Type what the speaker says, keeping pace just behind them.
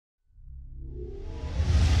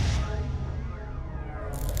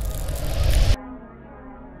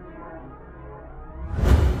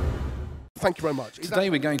Thank you very much. Today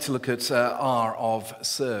we're going to look at R of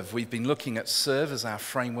serve. We've been looking at serve as our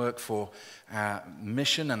framework for our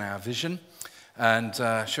mission and our vision. And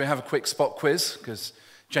shall we have a quick spot quiz? Because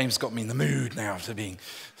James got me in the mood now to being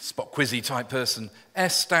a spot quizzy type person.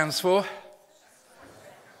 S stands for?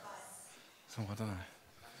 Oh, I don't know.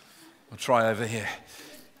 We'll try over here.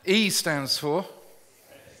 E stands for?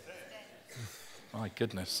 My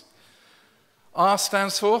goodness. R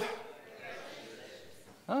stands for?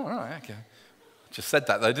 Oh, right, okay. Just said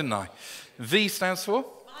that though, didn't I? V stands for?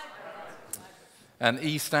 And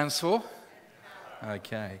E stands for?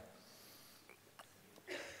 Okay.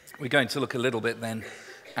 We're going to look a little bit then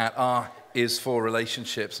at R is for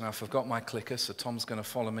relationships. Now, I've got my clicker, so Tom's going to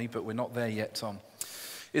follow me, but we're not there yet, Tom.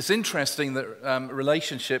 It's interesting that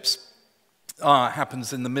relationships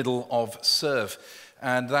happens in the middle of serve,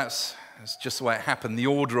 and that's just the way it happened. The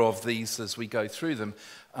order of these as we go through them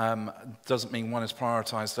doesn't mean one is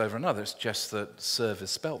prioritized over another. It's just that serve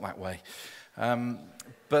is spelt that way.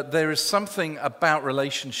 But there is something about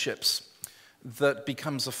relationships that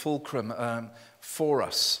becomes a fulcrum for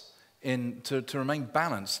us to remain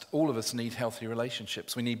balanced. All of us need healthy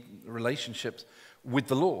relationships. We need relationships with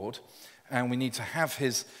the Lord, and we need to have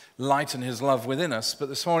His light and His love within us. But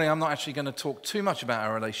this morning I'm not actually going to talk too much about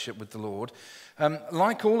our relationship with the Lord.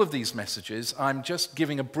 Like all of these messages, I'm just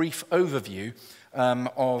giving a brief overview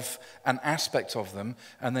of an aspect of them,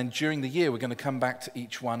 and then during the year we're going to come back to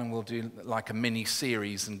each one and we'll do like a mini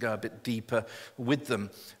series and go a bit deeper with them.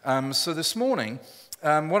 So this morning,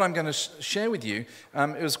 what I'm going to share with you,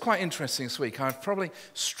 it was quite interesting this week. I've probably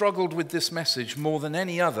struggled with this message more than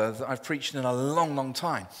any other that I've preached in a long, long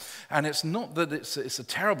time. And it's not that it's a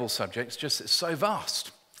terrible subject, it's just it's so vast.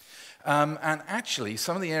 And actually,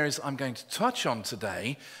 some of the areas I'm going to touch on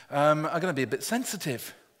today are going to be a bit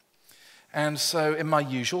sensitive. And so, in my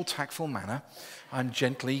usual tactful manner, I'm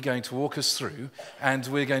gently going to walk us through, and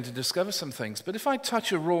we're going to discover some things. But if I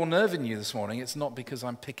touch a raw nerve in you this morning, it's not because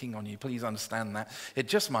I'm picking on you. Please understand that. It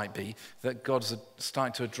just might be that God's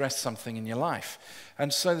starting to address something in your life.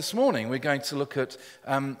 And so this morning, we're going to look at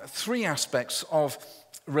three aspects of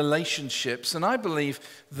relationships. And I believe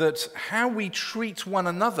that how we treat one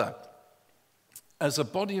another as a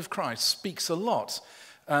body of Christ speaks a lot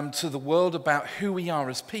to the world about who we are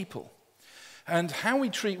as people. And how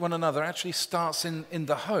we treat one another actually starts in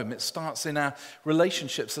the home. It starts in our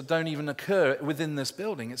relationships that don't even occur within this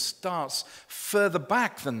building. It starts further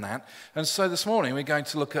back than that. And so this morning we're going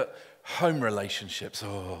to look at home relationships.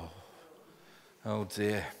 Oh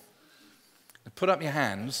dear. Put up your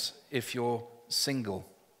hands if you're single.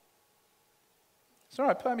 It's all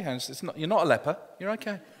right, put up your hands. You're not a leper. You're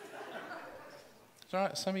okay. All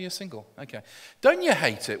right, some of you are single. Okay. Don't you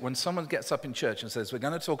hate it when someone gets up in church and says, we're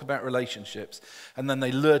going to talk about relationships, and then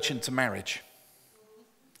they lurch into marriage?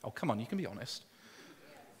 Oh, come on, you can be honest.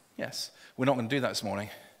 Yes, we're not going to do that this morning.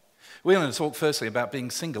 We're going to talk firstly about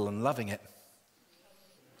being single and loving it.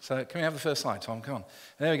 So can we have the first slide, Tom? Come on.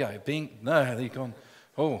 There we go. There you go.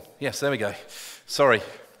 Oh, yes, there we go. Sorry,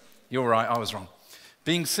 you're right, I was wrong.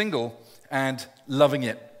 Being single and loving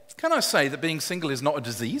it. Can I say that being single is not a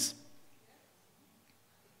disease?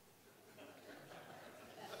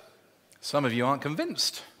 Some of you aren't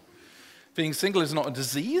convinced. Being single is not a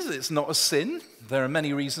disease, it's not a sin. There are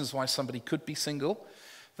many reasons why somebody could be single.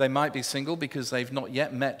 They might be single because they've not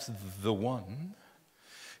yet met the one.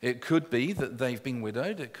 It could be that they've been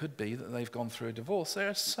widowed. It could be that they've gone through a divorce. There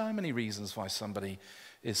are so many reasons why somebody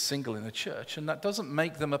is single in the church, and that doesn't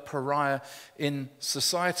make them a pariah in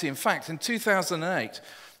society. In fact, in 2008,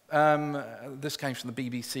 this came from the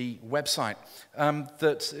BBC website,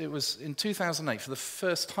 that it was in 2008, for the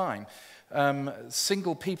first time,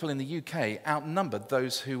 single people in the UK outnumbered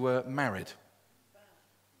those who were married.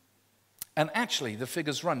 And actually, the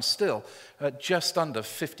figures run still at just under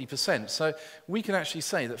 50%. So we can actually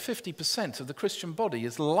say that 50% of the Christian body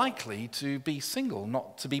is likely to be single,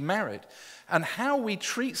 not to be married. And how we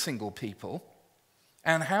treat single people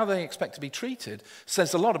and how they expect to be treated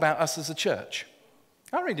says a lot about us as a church.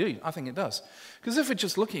 I really do. I think it does. Because if we're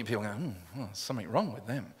just looking at people going, well, there's something wrong with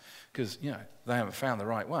them because, they haven't found the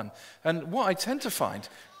right one. And what I tend to find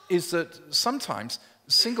is that sometimes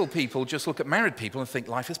single people just look at married people and think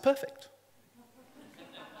life is perfect.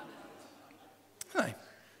 Hey.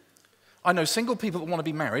 I know single people that want to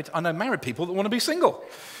be married. I know married people that want to be single.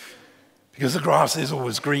 Because the grass is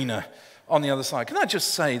always greener on the other side. Can I just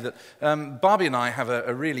say that Barbie and I have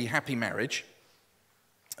a really happy marriage.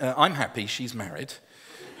 I'm happy she's married.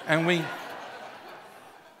 And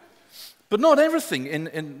But not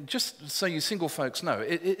everything, just so you single folks know,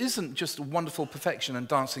 it isn't just wonderful perfection and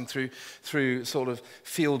dancing through sort of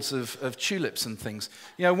fields of tulips and things.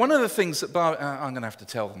 You know, one of the things that Barbie, I'm going to have to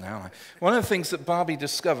tell them now, aren't I? One of the things that Barbie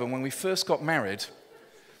discovered when we first got married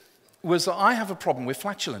was that I have a problem with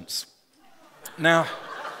flatulence. Now,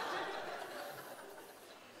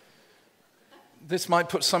 this might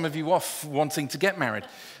put some of you off wanting to get married.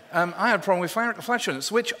 I had a problem with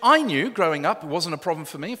flatulence, which I knew growing up. It wasn't a problem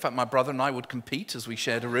for me. In fact, my brother and I would compete as we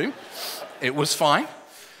shared a room. It was fine.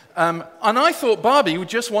 And I thought Barbie would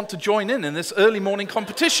just want to join in this early morning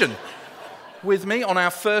competition with me on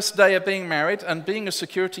our first day of being married. And being a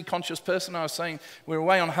security-conscious person, I was saying we were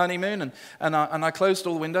away on honeymoon, and I closed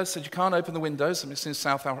all the windows, said, you can't open the windows. I mean, it's in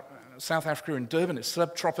South Africa in Durban, it's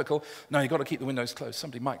subtropical. No, you've got to keep the windows closed.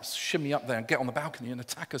 Somebody might shimmy up there and get on the balcony and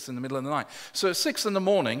attack us in the middle of the night. So at 6 in the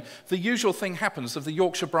morning, the usual thing happens of the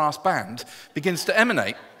Yorkshire Brass Band begins to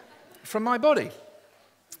emanate from my body.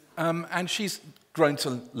 And she's grown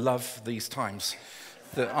to love these times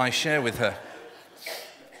that I share with her.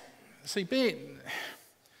 See,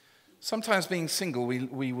 sometimes being single,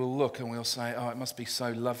 we will look and we'll say, oh, it must be so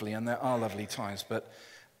lovely, and there are lovely times, but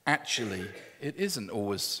actually, it isn't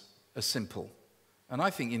always as simple. And I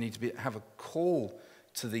think you need to have a call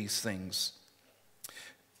to these things.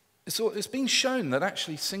 It's been shown that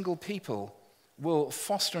actually single people will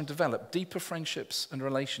foster and develop deeper friendships and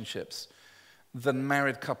relationships than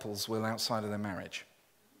married couples will outside of their marriage.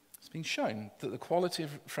 It's been shown that the quality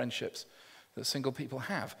of friendships that single people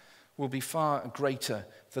have will be far greater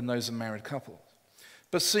than those of married couples.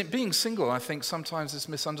 But being single, I think, sometimes is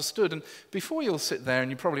misunderstood. And before you'll sit there,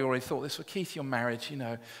 and you probably already thought this, well, Keith, you're married, you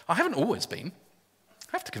know. I haven't always been.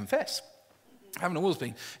 I have to confess. I haven't always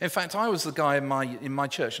been. In fact, I was the guy in my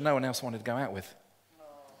church no one else wanted to go out with.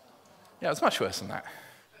 Yeah, it was much worse than that.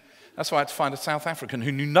 That's why I had to find a South African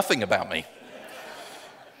who knew nothing about me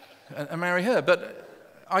and marry her. But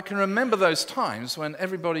I can remember those times when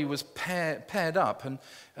everybody was paired up, and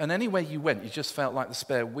anywhere you went, you just felt like the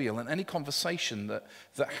spare wheel, and any conversation that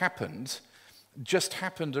happened just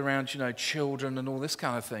happened around, you know, children and all this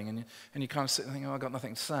kind of thing, and you kind of sit and think, oh, I've got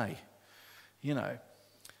nothing to say, you know.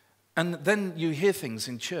 And then you hear things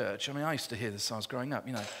in church. I mean, I used to hear this as I was growing up,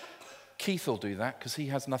 you know, Keith will do that because he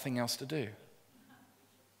has nothing else to do.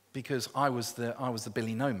 Because I was the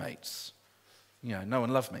Billy No Mates. You know, no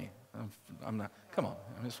one loved me. I'm not, come on,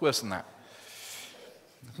 I mean, it's worse than that.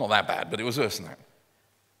 It's not that bad, but it was worse than that.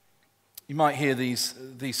 You might hear these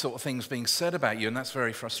sort of things being said about you, and that's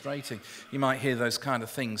very frustrating. You might hear those kind of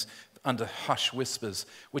things under hush whispers,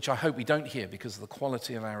 which I hope we don't hear because of the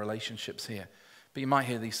quality of our relationships here. But you might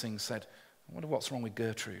hear these things said, I wonder what's wrong with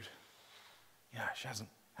Gertrude. Yeah, she hasn't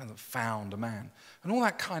found a man. And all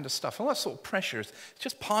that kind of stuff, all that sort of pressure is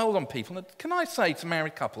just piled on people. And can I say to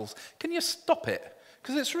married couples, can you stop it?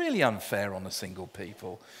 Because it's really unfair on the single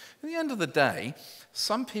people. At the end of the day,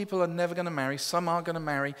 some people are never going to marry, some are going to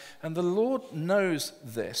marry, and the Lord knows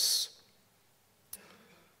this.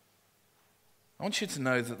 I want you to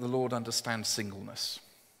know that the Lord understands singleness.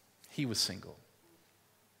 He was single.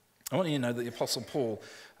 I want you to know that the Apostle Paul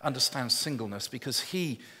understands singleness because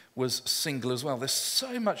he was single as well. There's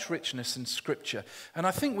so much richness in Scripture, and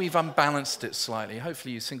I think we've unbalanced it slightly.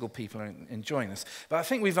 Hopefully you single people are enjoying this, but I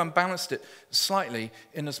think we've unbalanced it slightly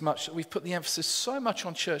in as much that we've put the emphasis so much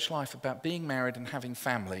on church life about being married and having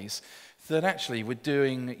families that actually we're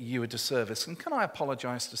doing you a disservice. And can I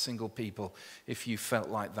apologize to single people if you felt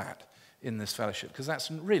like that in this fellowship, because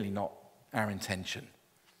that's really not our intention.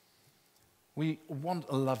 We want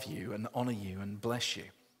to love you and honor you and bless you.